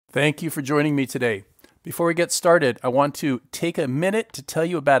Thank you for joining me today. Before we get started, I want to take a minute to tell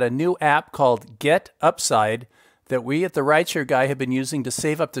you about a new app called Get Upside that we at the Rideshare Guy have been using to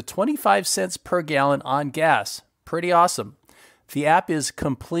save up to 25 cents per gallon on gas. Pretty awesome. The app is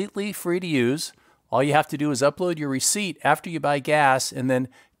completely free to use. All you have to do is upload your receipt after you buy gas, and then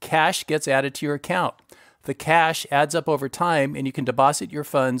cash gets added to your account. The cash adds up over time, and you can deposit your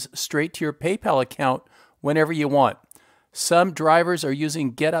funds straight to your PayPal account whenever you want. Some drivers are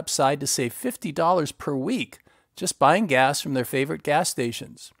using Get Upside to save $50 per week just buying gas from their favorite gas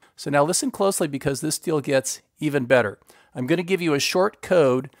stations. So now listen closely because this deal gets even better. I'm going to give you a short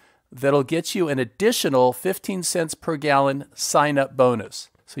code that'll get you an additional 15 cents per gallon sign-up bonus.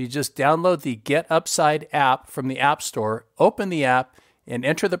 So you just download the Get Upside app from the App Store, open the app, and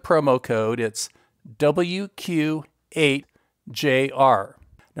enter the promo code. It's WQ8JR.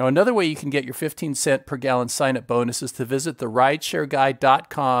 Now, another way you can get your 15 cent per gallon sign-up bonus is to visit the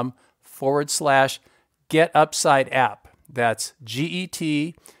rideshareguy.com/Get Upside app. That's GET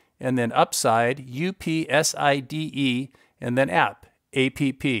and then Upside, UPSIDE, and then app,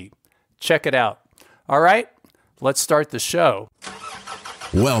 APP. Check it out. All right, let's start the show.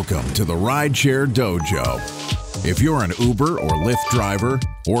 Welcome to the Rideshare Dojo. If you're an Uber or Lyft driver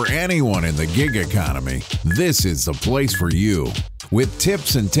or anyone in the gig economy, this is the place for you. With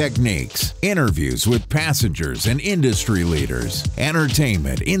tips and techniques, interviews with passengers and industry leaders,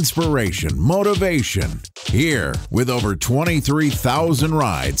 entertainment, inspiration, motivation. Here, with over 23,000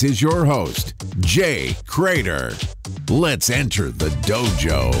 rides, is your host, Jay Crater. Let's enter the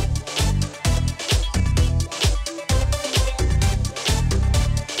dojo.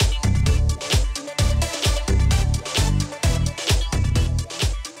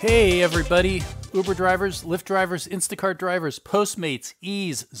 Hey everybody, Uber drivers, Lyft drivers, Instacart drivers, Postmates,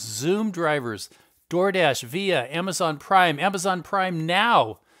 Ease, Zoom drivers, DoorDash, Via, Amazon Prime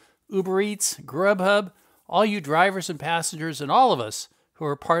Now, Uber Eats, Grubhub, all you drivers and passengers and all of us who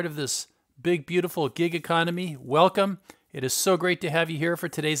are part of this big, beautiful gig economy, welcome. It is so great to have you here for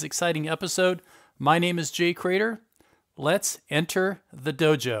today's exciting episode. My name is Jay Crater. Let's enter the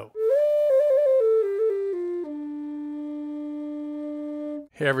dojo.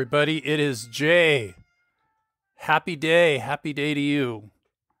 Hey everybody, it is Jay. Happy day to you.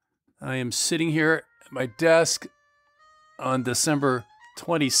 I am sitting here at my desk on December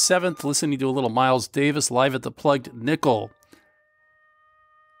 27th listening to a little Miles Davis live at the Plugged Nickel.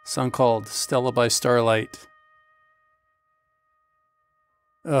 Song called Stella by Starlight.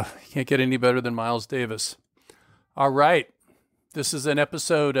 You can't get any better than Miles Davis. All right, this is an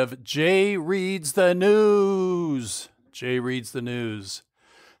episode of Jay Reads the News. Jay Reads the News.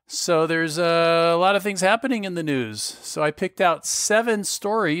 So there's a lot of things happening in the news. So I picked out 7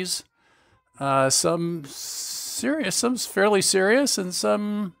 stories, some serious, some fairly serious, and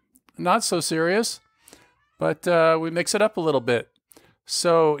some not so serious. But we mix it up a little bit.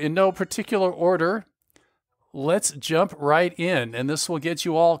 So in no particular order, let's jump right in. And this will get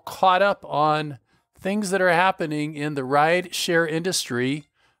you all caught up on things that are happening in the ride share industry,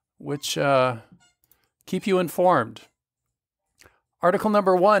 which keep you informed. Article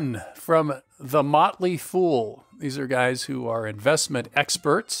number 1 from The Motley Fool. These are guys who are investment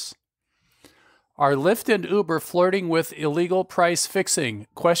experts. Are Lyft and Uber flirting with illegal price fixing? ?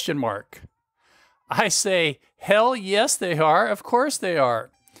 I say, hell yes they are. Of course they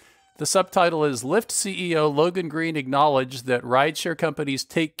are. The subtitle is Lyft CEO Logan Green acknowledged that rideshare companies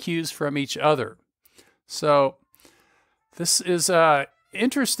take cues from each other. So this is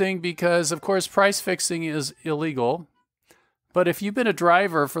interesting because, of course, price fixing is illegal. But if you've been a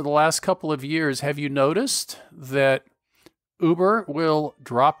driver for the last couple of years, have you noticed that Uber will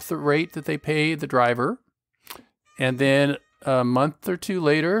drop the rate that they pay the driver, and then a month or two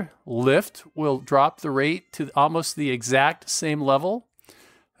later, Lyft will drop the rate to almost the exact same level?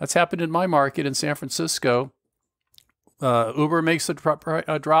 That's happened in my market in San Francisco. Uber makes a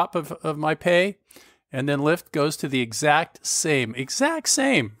drop of my pay, and then Lyft goes to the exact same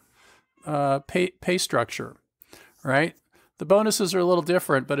pay structure, right? The bonuses are a little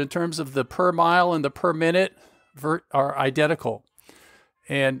different, but in terms of the per mile and the per minute are identical.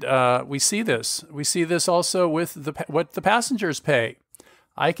 And we see this. We see this also with what the passengers pay.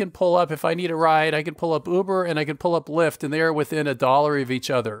 I can pull up, if I need a ride, I can pull up Uber and I can pull up Lyft, and they are within $1 of each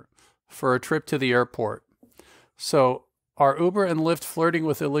other for a trip to the airport. So are Uber and Lyft flirting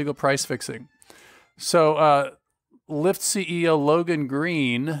with illegal price fixing? So Lyft CEO Logan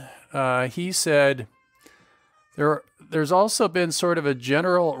Green, he said, There's also been sort of a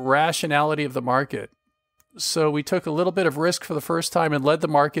general rationality of the market. So we took a little bit of risk for the first time and led the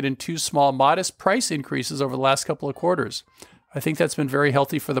market in 2 small, modest price increases over the last couple of quarters. I think that's been very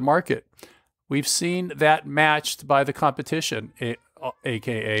healthy for the market. We've seen that matched by the competition,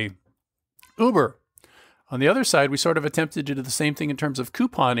 aka Uber. On the other side, we sort of attempted to do the same thing in terms of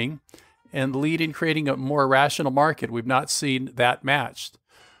couponing and lead in creating a more rational market. We've not seen that matched.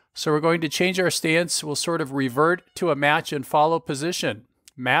 So we're going to change our stance. We'll sort of revert to a match and follow position.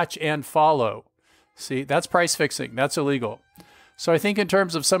 Match and follow. See, that's price fixing. That's illegal. So I think in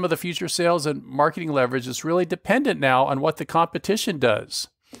terms of some of the future sales and marketing leverage, it's really dependent now on what the competition does,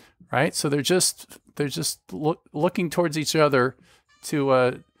 right? So they're just looking towards each other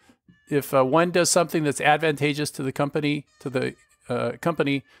to if one does something that's advantageous to the company,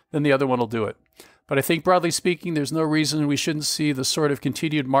 then the other one will do it. But I think broadly speaking, there's no reason we shouldn't see the sort of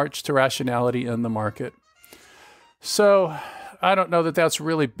continued march to rationality in the market. So I don't know that that's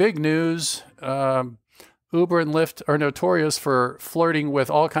really big news. Uber and Lyft are notorious for flirting with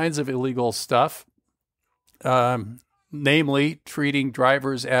all kinds of illegal stuff, namely treating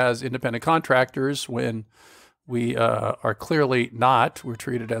drivers as independent contractors when we are clearly not. We're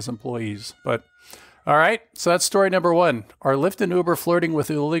treated as employees. But all right, so that's story number one. Are Lyft and Uber flirting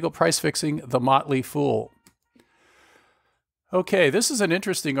with illegal price fixing? The motley fool. Okay, this is an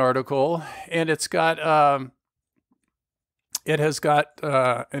interesting article, and it's got it has got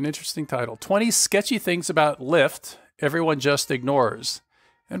an interesting title: 20 sketchy things about Lyft everyone just ignores.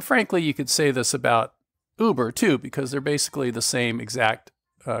 And frankly, you could say this about Uber too, because they're basically the same exact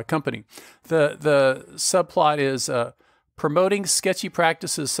company. The subplot is promoting sketchy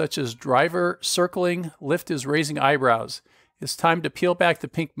practices such as driver circling. Lyft is raising eyebrows. It's time to peel back the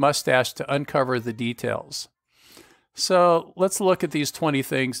pink mustache to uncover the details. So let's look at these 20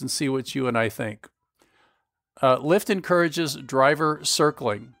 things and see what you and I think. Lyft encourages driver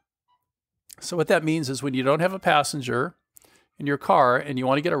circling. So what that means is when you don't have a passenger in your car and you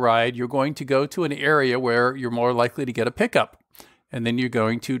want to get a ride, you're going to go to an area where you're more likely to get a pickup, and then you're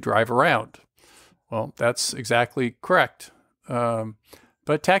going to drive around. Well, that's exactly correct.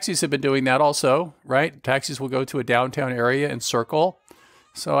 But taxis have been doing that also, right? Taxis will go to a downtown area and circle.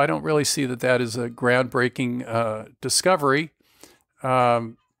 So I don't really see that that is a groundbreaking discovery.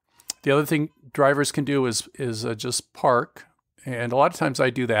 The other thing drivers can do is just park. And a lot of times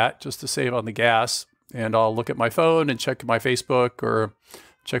I do that just to save on the gas. And I'll look at my phone and check my Facebook or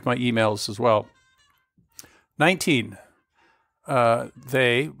check my emails as well. 19.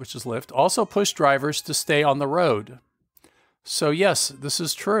 They, which is Lyft, also push drivers to stay on the road. So yes, this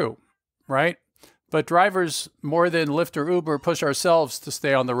is true, right? But drivers, more than Lyft or Uber, push ourselves to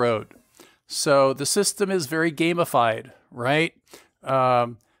stay on the road. So the system is very gamified, right?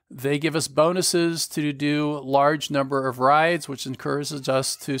 They give us bonuses to do large number of rides, which encourages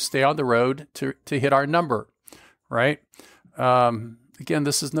us to stay on the road to hit our number, right? Again,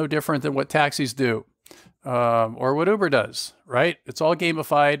 this is no different than what taxis do. Or what Uber does, right? It's all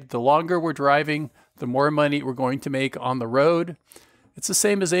gamified. The longer we're driving, the more money we're going to make on the road. It's the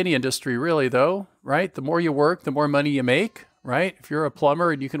same as any industry, really, though, right? The more you work, the more money you make, right? If you're a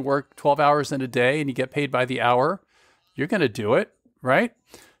plumber and you can work 12 hours in a day and you get paid by the hour, you're going to do it, right?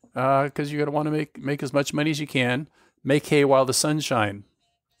 Because you're going to want to make as much money as you can. Make hay while the sun shines.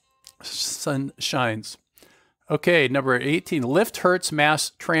 Okay, number 18, Lyft hurts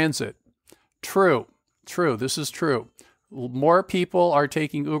mass transit. True. This is true. More people are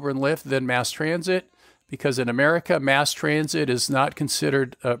taking Uber and Lyft than mass transit because in America, mass transit is not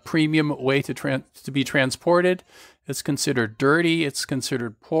considered a premium way to be transported. It's considered dirty. It's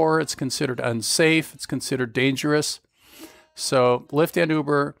considered poor. It's considered unsafe. It's considered dangerous. So Lyft and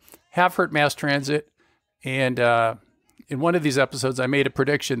Uber have hurt mass transit. And in one of these episodes, I made a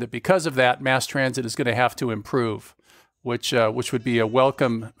prediction that because of that, mass transit is going to have to improve, which would be a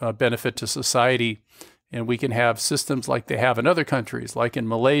welcome benefit to society. And we can have systems like they have in other countries, like in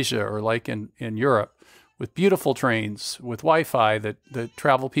Malaysia or like in Europe, with beautiful trains, with Wi-Fi that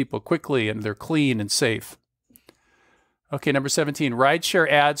travel people quickly and they're clean and safe. Okay, number 17, rideshare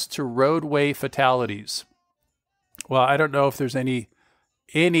adds to roadway fatalities. Well, I don't know if there's any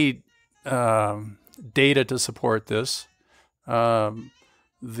data to support this.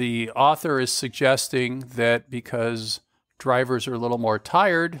 The author is suggesting that because drivers are a little more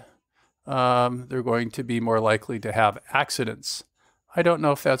tired, they're going to be more likely to have accidents. I don't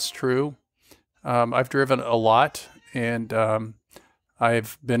know if that's true. I've driven a lot, and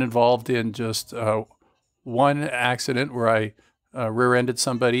I've been involved in just one accident where I rear-ended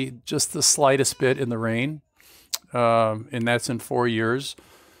somebody just the slightest bit in the rain, and that's in 4 years.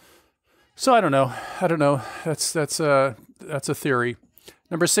 So I don't know. That's a theory.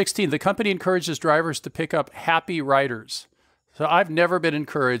 Number 16, the company encourages drivers to pick up happy riders. So I've never been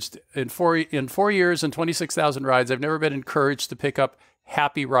encouraged in 4 years and 26,000 rides. I've never been encouraged to pick up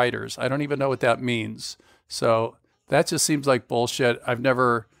happy riders. I don't even know what that means. So that just seems like bullshit. I've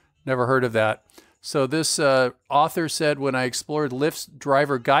never heard of that. So this author said, when I explored Lyft's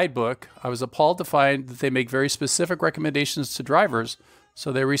driver guidebook, I was appalled to find that they make very specific recommendations to drivers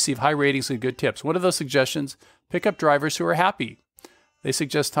so they receive high ratings and good tips. One of those suggestions, pick up drivers who are happy. They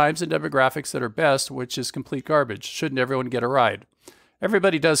suggest times and demographics that are best, which is complete garbage. Shouldn't everyone get a ride?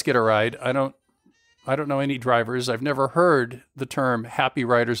 Everybody does get a ride. I don't know any drivers. I've never heard the term happy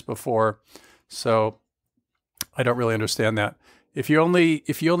riders before, so I don't really understand that. If you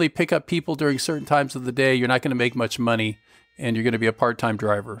only pick up people during certain times of the day, you're not going to make much money, and you're going to be a part-time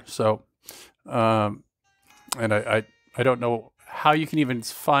driver. So, and I don't know how you can even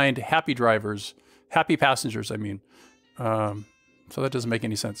find happy drivers, happy passengers, I mean. So that doesn't make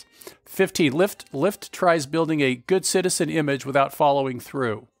any sense. 15, Lyft tries building a good citizen image without following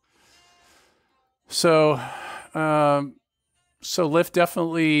through. So Lyft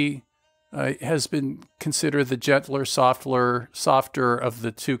definitely has been considered the gentler, softer of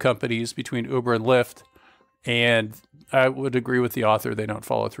the two companies between Uber and Lyft. And I would agree with the author. They don't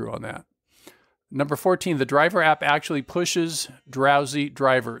follow through on that. Number 14, the driver app actually pushes drowsy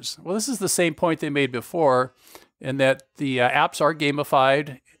drivers. Well, this is the same point they made before, in that the apps are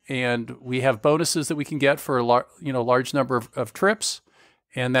gamified, and we have bonuses that we can get for a large number of trips,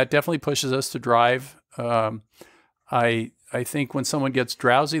 and that definitely pushes us to drive. I think when someone gets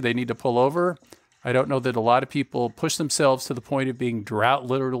drowsy, they need to pull over. I don't know that a lot of people push themselves to the point of being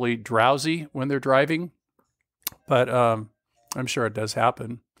literally drowsy when they're driving, but I'm sure it does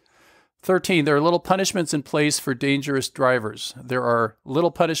happen. 13, there are little punishments in place for dangerous drivers. There are little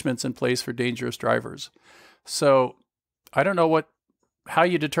punishments in place for dangerous drivers. So I don't know how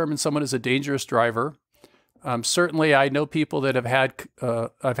you determine someone is a dangerous driver. Certainly, I know people that have had,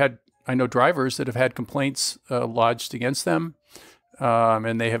 I know drivers that have had complaints lodged against them,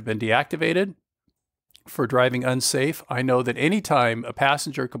 and they have been deactivated for driving unsafe. I know that anytime a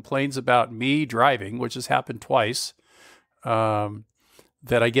passenger complains about me driving, which has happened twice,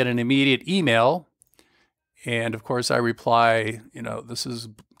 that I get an immediate email. And of course, I reply, this is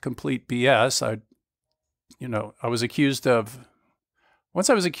complete BS. I was accused of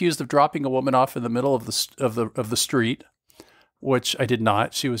dropping a woman off in the middle of the street, which I did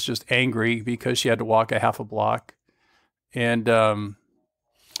not. She was just angry because she had to walk a half a block. And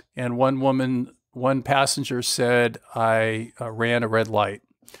one passenger said I ran a red light.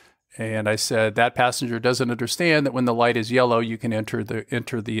 And I said, that passenger doesn't understand that when the light is yellow, you can enter the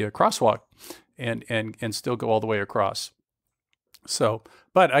crosswalk and still go all the way across. So,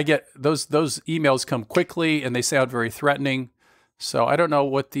 but I get those emails come quickly and they sound very threatening. So I don't know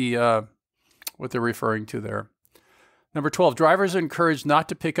what they're referring to there. Number 12, drivers are encouraged not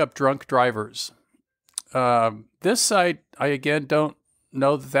to pick up drunk drivers. This I again don't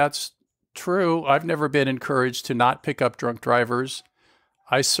know that that's true. I've never been encouraged to not pick up drunk drivers.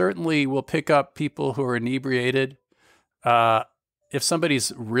 I certainly will pick up people who are inebriated. If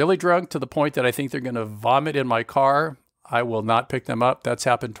somebody's really drunk to the point that I think they're going to vomit in my car, I will not pick them up. That's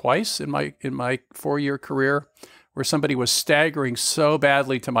happened twice in my 4-year career, where somebody was staggering so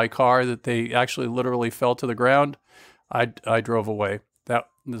badly to my car that they actually literally fell to the ground. I drove away. That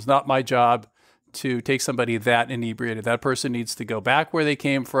is not my job to take somebody that inebriated. That person needs to go back where they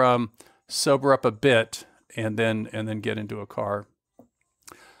came from, sober up a bit, and then get into a car.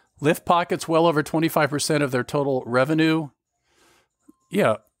 Lyft pockets well over 25% of their total revenue.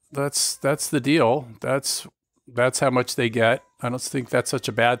 Yeah, that's the deal. That's how much they get. I don't think that's such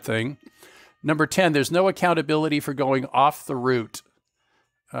a bad thing. Number 10, there's no accountability for going off the route.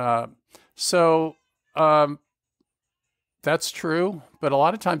 That's true, but a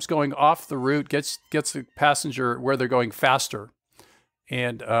lot of times going off the route gets the passenger where they're going faster.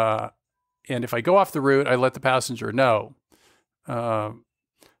 And if I go off the route, I let the passenger know.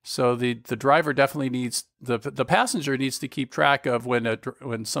 So the driver definitely needs, the passenger needs to keep track of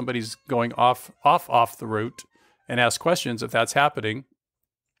when somebody's going off the route and ask questions if that's happening.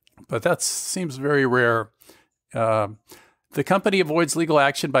 But that seems very rare. The company avoids legal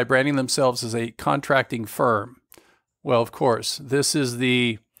action by branding themselves as a contracting firm. Well, of course, this is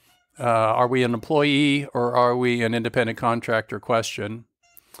the are we an employee or are we an independent contractor question.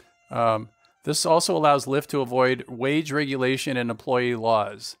 This also allows Lyft to avoid wage regulation and employee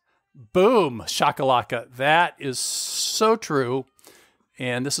laws. Boom, shakalaka. That is so true.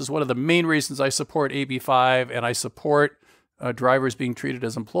 And this is one of the main reasons I support AB5 and I support drivers being treated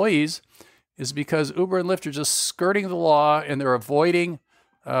as employees, is because Uber and Lyft are just skirting the law and they're avoiding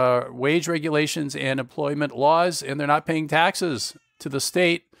wage regulations and employment laws, and they're not paying taxes to the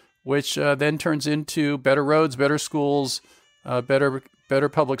state, which then turns into better roads, better schools, better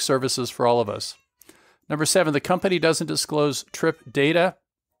public services for all of us. Number 7, the company doesn't disclose trip data.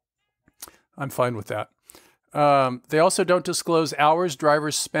 I'm fine with that. They also don't disclose hours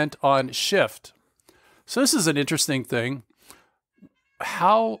drivers spent on shift. So this is an interesting thing.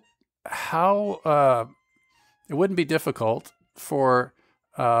 How it wouldn't be difficult for,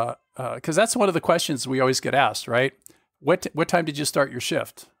 because that's one of the questions we always get asked, right? What time did you start your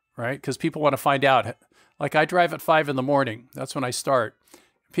shift, right? Because people want to find out. Like I drive at 5 in the morning. That's when I start.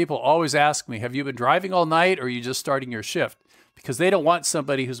 People always ask me, have you been driving all night or are you just starting your shift? Because they don't want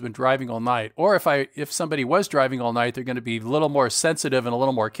somebody who's been driving all night. Or if somebody was driving all night, they're going to be a little more sensitive and a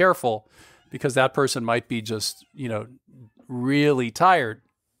little more careful because that person might be just, really tired.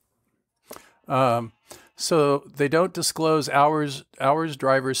 So they don't disclose hours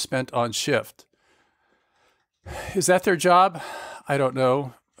drivers spent on shift. Is that their job? I don't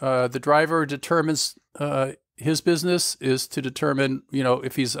know. The driver determines, his business is to determine,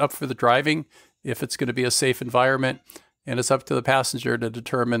 if he's up for the driving, if it's going to be a safe environment, and it's up to the passenger to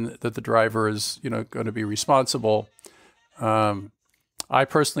determine that the driver is, going to be responsible. I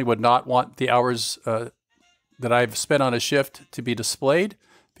personally would not want the hours that I've spent on a shift to be displayed,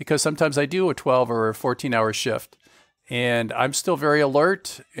 because sometimes I do a 12 or a 14-hour shift, and I'm still very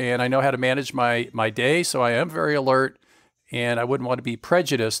alert, and I know how to manage my day, so I am very alert, and I wouldn't want to be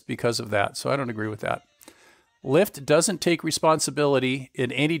prejudiced because of that. So I don't agree with that. Lyft doesn't take responsibility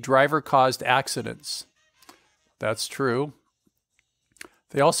in any driver-caused accidents. That's true.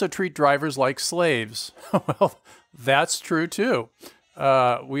 They also treat drivers like slaves. Well, that's true too.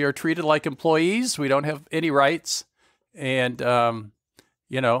 We are treated like employees. We don't have any rights. And,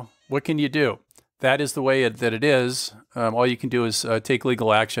 what can you do? That is the way that it is. All you can do is take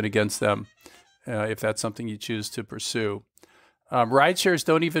legal action against them if that's something you choose to pursue. Ride shares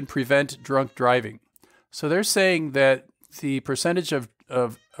don't even prevent drunk driving. So they're saying that the percentage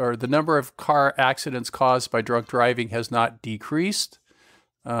or the number of car accidents caused by drunk driving has not decreased,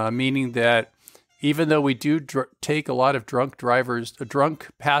 meaning that even though we do take a lot of drunk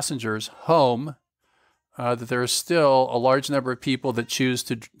passengers home, that there is still a large number of people that choose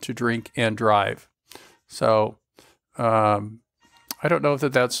to drink and drive. So I don't know if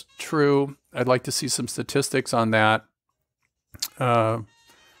that's true. I'd like to see some statistics on that.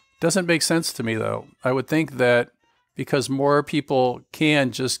 Doesn't make sense to me, though. I would think that because more people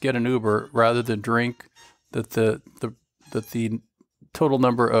can just get an Uber rather than drink, that the total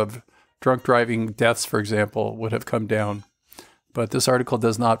number of drunk driving deaths, for example, would have come down. But this article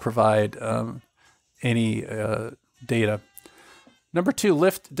does not provide any data. Number 2,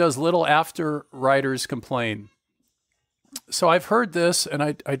 Lyft does little after riders complain. So I've heard this, and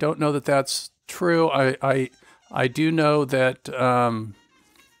I don't know that that's true. I do know that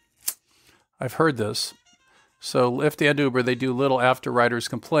I've heard this. So Lyft and Uber, they do little after riders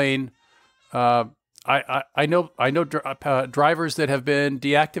complain. I know drivers that have been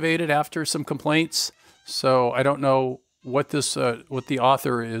deactivated after some complaints. So I don't know what the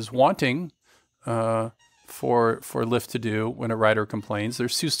author is wanting for Lyft to do when a rider complains.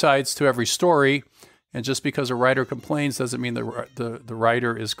 There's 2 sides to every story, and just because a rider complains doesn't mean the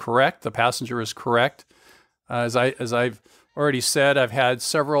rider is correct. The passenger is correct. As I've already said, I've had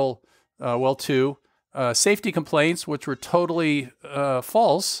several, 2 safety complaints which were totally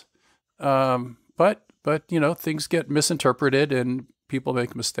false. But things get misinterpreted and people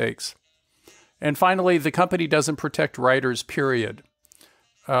make mistakes. And finally, the company doesn't protect riders, period.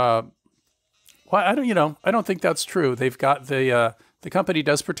 I don't think that's true. They've got the company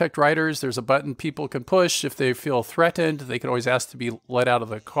does protect riders. There's a button people can push if they feel threatened. They can always ask to be let out of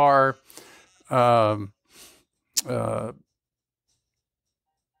the car.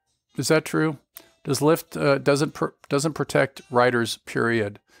 Is that true? Does Lyft doesn't protect riders,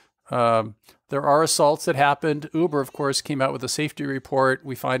 period? There are assaults that happened. Uber, of course, came out with a safety report.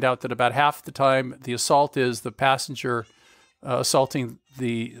 We find out that about half the time the assault is the passenger assaulting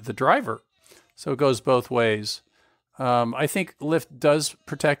the driver. So it goes both ways. I think Lyft does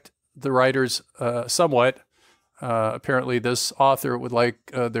protect the riders somewhat. Apparently, this author would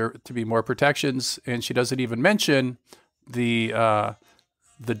like there to be more protections, and she doesn't even mention the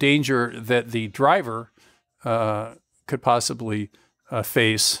danger that the driver could possibly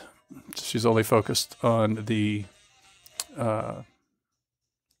face. She's only focused on the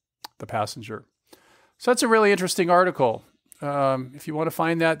passenger. So that's a really interesting article. If you want to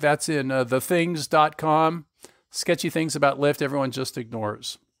find that, that's in thethings.com. Sketchy things about Lyft everyone just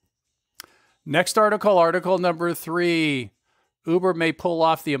ignores. Next article, article number 3. Uber may pull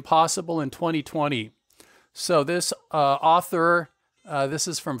off the impossible in 2020. So this author, this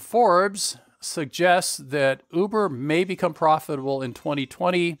is from Forbes, suggests that Uber may become profitable in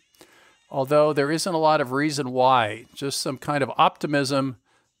 2020, although there isn't a lot of reason why, just some kind of optimism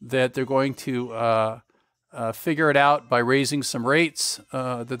that they're going to figure it out by raising some rates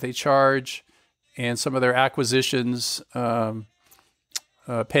that they charge and some of their acquisitions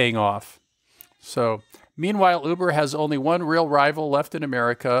paying off. So, meanwhile, Uber has only one real rival left in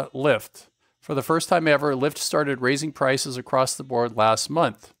America, Lyft. For the first time ever, Lyft started raising prices across the board last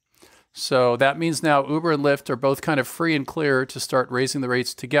month. So that means now Uber and Lyft are both kind of free and clear to start raising the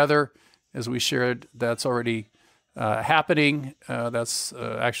rates together. As we shared, that's already happening. That's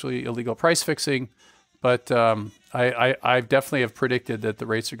actually illegal price fixing. But I definitely have predicted that the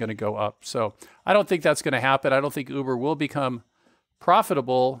rates are going to go up. So I don't think that's going to happen. I don't think Uber will become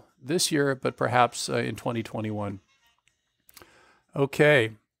profitable this year, but perhaps in 2021.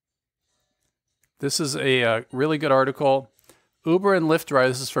 Okay. This is a really good article. Uber and Lyft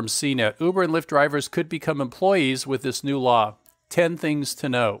drivers, this is from CNET. Uber and Lyft drivers could become employees with this new law. 10 things to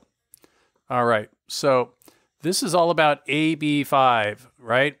know. All right. So this is all about AB5,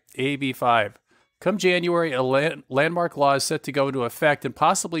 right? AB5. Come January, a landmark law is set to go into effect and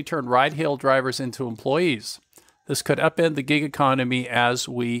possibly turn ride-hail drivers into employees. This could upend the gig economy as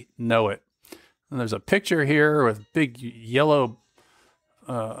we know it. And there's a picture here with big yellow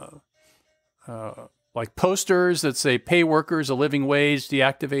like posters that say pay workers a living wage,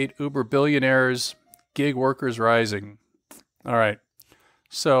 deactivate Uber billionaires, gig workers rising. All right.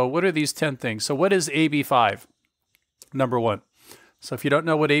 So what are these 10 things? So what is AB5? Number one. So if you don't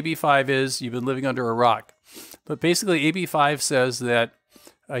know what AB5 is, you've been living under a rock. But basically AB5 says that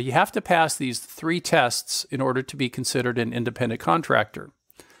you have to pass these 3 tests in order to be considered an independent contractor,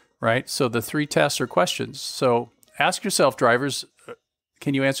 right? So the 3 tests are questions. So ask yourself, drivers,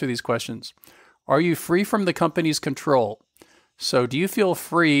 can you answer these questions? Are you free from the company's control? So do you feel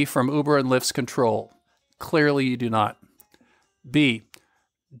free from Uber and Lyft's control? Clearly you do not. B,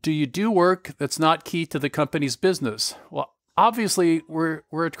 do you do work that's not key to the company's business? Well, obviously we're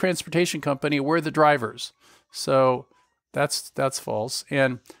a transportation company, we're the drivers. So that's false.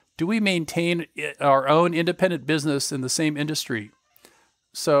 And do we maintain our own independent business in the same industry?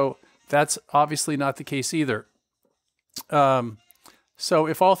 So that's obviously not the case either. So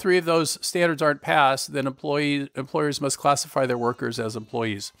if all 3 of those standards aren't passed, then employers must classify their workers as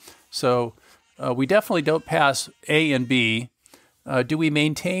employees. So we definitely don't pass A and B. Do we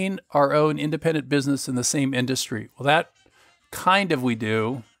maintain our own independent business in the same industry? Well, that kind of we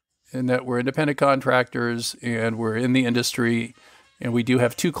do, in that we're independent contractors and we're in the industry, and we do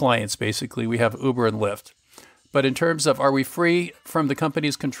have 2 clients, basically. We have Uber and Lyft. But in terms of are we free from the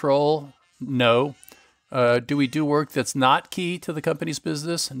company's control? No. Do we do work that's not key to the company's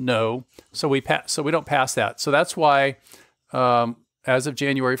business? No. So we don't pass that. So that's why, as of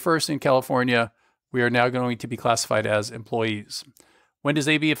January 1st in California, we are now going to be classified as employees. When does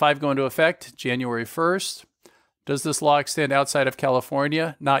AB5 go into effect? January 1st. Does this law extend outside of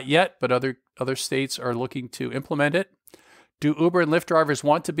California? Not yet, but other states are looking to implement it. Do Uber and Lyft drivers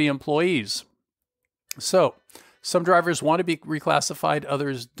want to be employees? So some drivers want to be reclassified,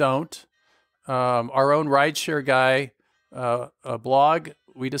 others don't. Our own rideshare guy blog,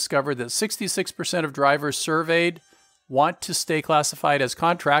 we discovered that 66% of drivers surveyed want to stay classified as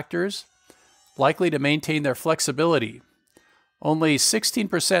contractors, likely to maintain their flexibility. Only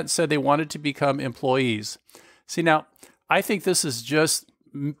 16% said they wanted to become employees. See, now, I think this is just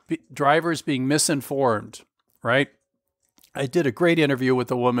drivers being misinformed, right? I did a great interview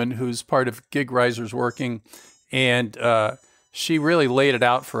with a woman who's part of Gig Risers Working, and she really laid it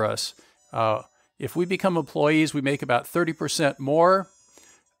out for us. If we become employees, we make about 30% more.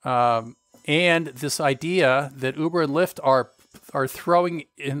 And this idea that Uber and Lyft are throwing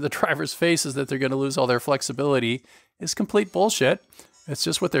in the drivers' faces that they're going to lose all their flexibility is complete bullshit. It's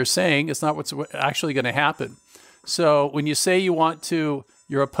just what they're saying. It's not what's actually going to happen. So when you say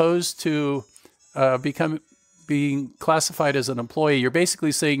you're opposed to being classified as an employee, you're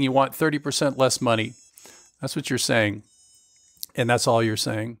basically saying you want 30% less money. That's what you're saying. And that's all you're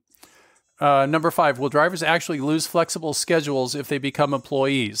saying. Number 5, will drivers actually lose flexible schedules if they become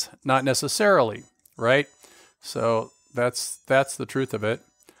employees? Not necessarily, right? So that's the truth of it.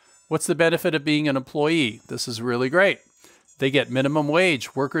 What's the benefit of being an employee? This is really great. They get minimum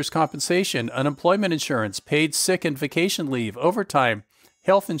wage, workers' compensation, unemployment insurance, paid sick and vacation leave, overtime,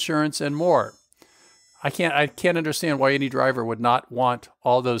 health insurance, and more. I can't understand why any driver would not want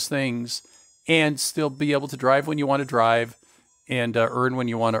all those things and still be able to drive when you want to drive and earn when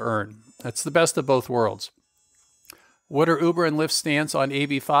you want to earn. That's the best of both worlds. What are Uber and Lyft's stance on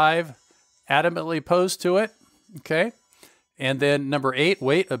AB5? Adamantly opposed to it. Okay. And then number 8,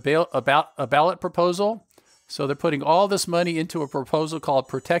 about a ballot proposal. So they're putting all this money into a proposal called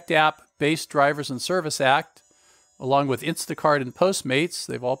Protect App-Based Drivers and Service Act, along with Instacart and Postmates.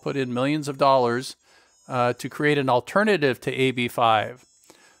 They've all put in millions of dollars to create an alternative to AB5.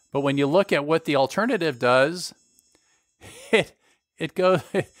 But when you look at what the alternative does, it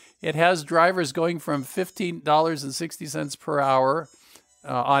has drivers going from $15.60 per hour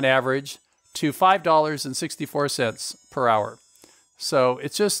on average to $5.64 per hour. So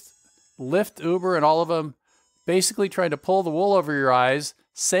it's just Lyft, Uber, and all of them basically trying to pull the wool over your eyes,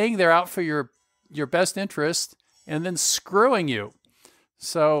 saying they're out for your best interest, and then screwing you.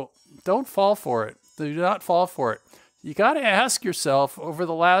 So don't fall for it. Do not fall for it. You got to ask yourself, over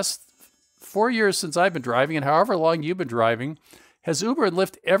the last 4 years since I've been driving, and however long you've been driving, has Uber and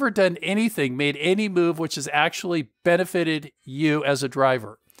Lyft ever done anything, made any move which has actually benefited you as a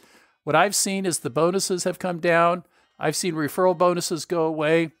driver? What I've seen is the bonuses have come down. I've seen referral bonuses go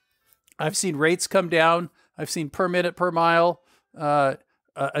away. I've seen rates come down. I've seen per minute, per mile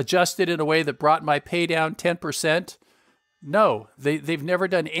adjusted in a way that brought my pay down 10%. No, they've never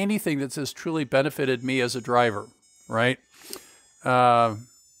done anything that has truly benefited me as a driver, right? So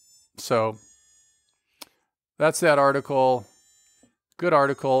that's that article. Good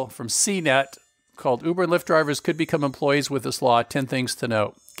article from CNET called Uber and Lyft drivers could become employees with this law. 10 things to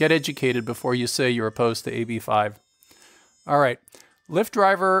know. Get educated before you say you're opposed to AB5. All right. Lyft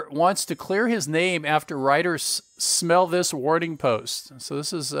driver wants to clear his name after riders smell this warning post. So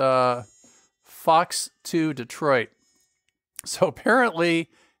this is Fox 2 Detroit. So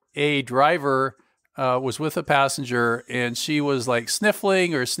apparently a driver was with a passenger and she was like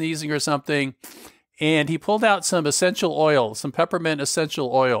sniffling or sneezing or something. And he pulled out some essential oil, some peppermint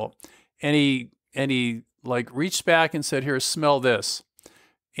essential oil. And he like reached back and said, "Here, smell this."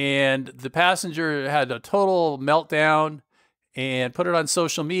 And the passenger had a total meltdown and put it on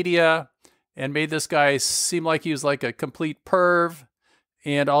social media and made this guy seem like he was like a complete perv.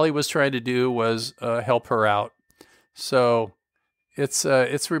 And all he was trying to do was help her out. So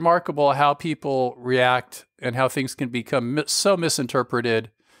it's remarkable how people react and how things can become so misinterpreted.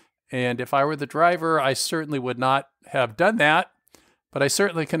 And if I were the driver, I certainly would not have done that. But I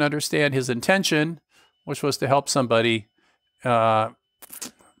certainly can understand his intention, which was to help somebody. Just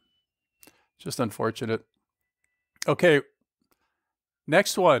unfortunate. Okay,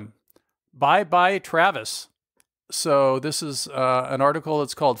 next one. Bye-bye, Travis. So this is an article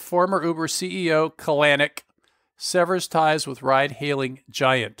that's called Former Uber CEO Kalanick Severs Ties with Ride-Hailing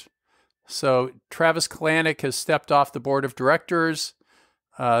Giant. So Travis Kalanick has stepped off the board of directors.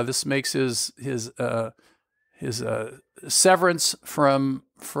 This makes his severance from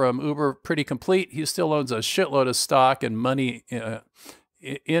Uber pretty complete. He still owns a shitload of stock and money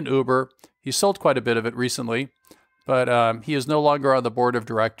in Uber. He sold quite a bit of it recently, but he is no longer on the board of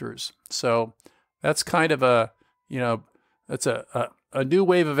directors. So that's kind of that's a new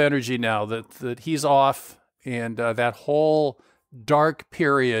wave of energy now that he's off, and that whole dark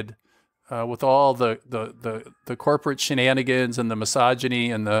period with all the corporate shenanigans and the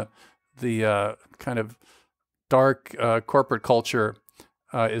misogyny and the kind of dark corporate culture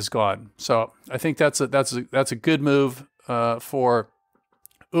is gone. So I think that's a good move for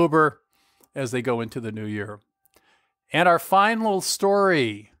Uber as they go into the new year. And our final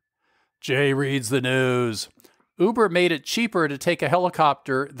story, Jay reads the news. Uber made it cheaper to take a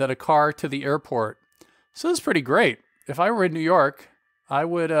helicopter than a car to the airport. So this is pretty great. If I were in New York, I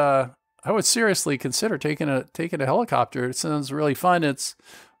would seriously consider taking a helicopter. It sounds really fun. It's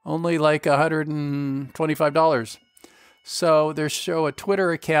only like $125. So they show a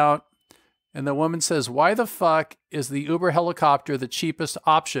Twitter account, and the woman says, "Why the fuck is the Uber helicopter the cheapest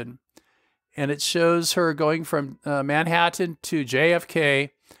option?" And it shows her going from Manhattan to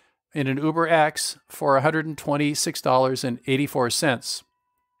JFK in an Uber X for $126.84.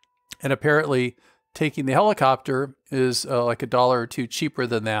 And apparently taking the helicopter is like $1 or $2 cheaper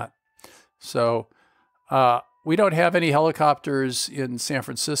than that. So we don't have any helicopters in San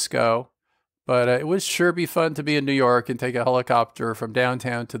Francisco, but it would sure be fun to be in New York and take a helicopter from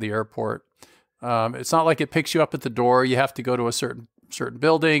downtown to the airport. It's not like it picks you up at the door. You have to go to a certain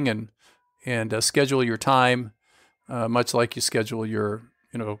building and schedule your time, much like you schedule your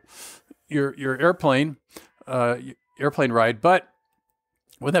airplane ride. But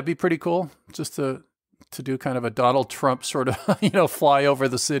wouldn't that be pretty cool, just to do kind of a Donald Trump sort of fly over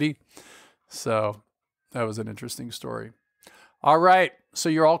the city? So that was an interesting story. All right, so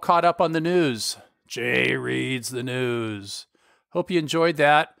you're all caught up on the news. Jay reads the news. Hope you enjoyed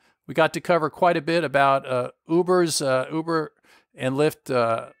that. We got to cover quite a bit about Uber and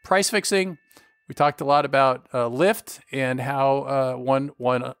Lyft price fixing. We talked a lot about Lyft and how one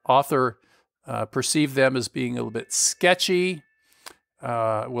author perceived them as being a little bit sketchy.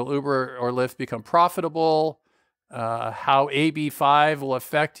 Will Uber or Lyft become profitable? How AB5 will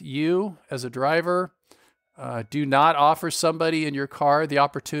affect you as a driver. Do not offer somebody in your car the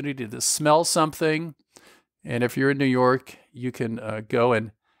opportunity to smell something. And if you're in New York, you can go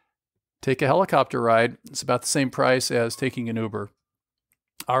and take a helicopter ride. It's about the same price as taking an Uber.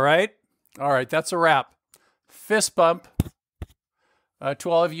 All right. That's a wrap. Fist bump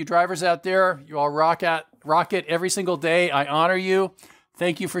to all of you drivers out there. You all rock it every single day. I honor you.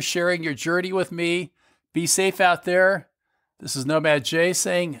 Thank you for sharing your journey with me. Be safe out there. This is Nomad Jay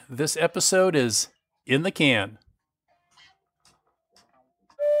saying this episode is in the can.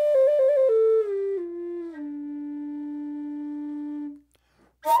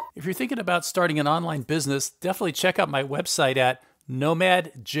 If you're thinking about starting an online business, definitely check out my website at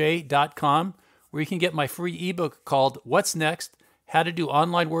nomadjay.com, where you can get my free ebook called What's Next? How to Do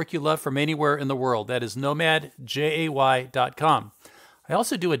Online Work You Love from Anywhere in the World. That is nomadjay.com. I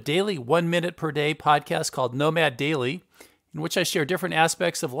also do a daily 1 minute per day podcast called Nomad Daily, in which I share different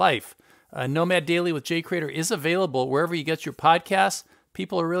aspects of life. Nomad Daily with Jay Crater is available wherever you get your podcasts.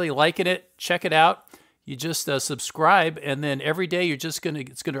 People are really liking it. Check it out. You just subscribe, and then every day it's going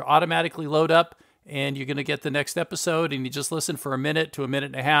to automatically load up, and you're going to get the next episode, and you just listen for a minute to a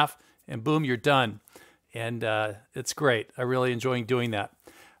minute and a half, and boom, you're done. And it's great. I really enjoy doing that.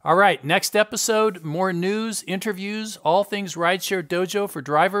 All right, next episode, more news, interviews, all things Rideshare Dojo for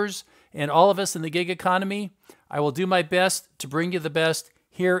drivers and all of us in the gig economy. I will do my best to bring you the best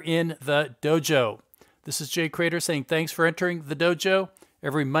here in the dojo. This is Jay Crater saying thanks for entering the dojo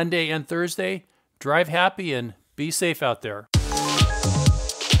every Monday and Thursday. Drive happy and be safe out there.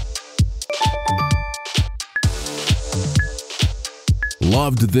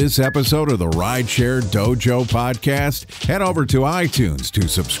 Loved this episode of the Rideshare Dojo podcast? Head over to iTunes to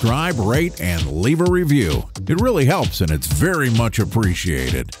subscribe, rate, and leave a review. It really helps, and it's very much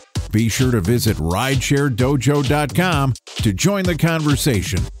appreciated. Be sure to visit ridesharedojo.com to join the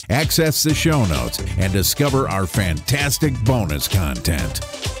conversation, access the show notes, and discover our fantastic bonus content.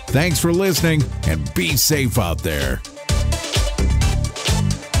 Thanks for listening, and be safe out there.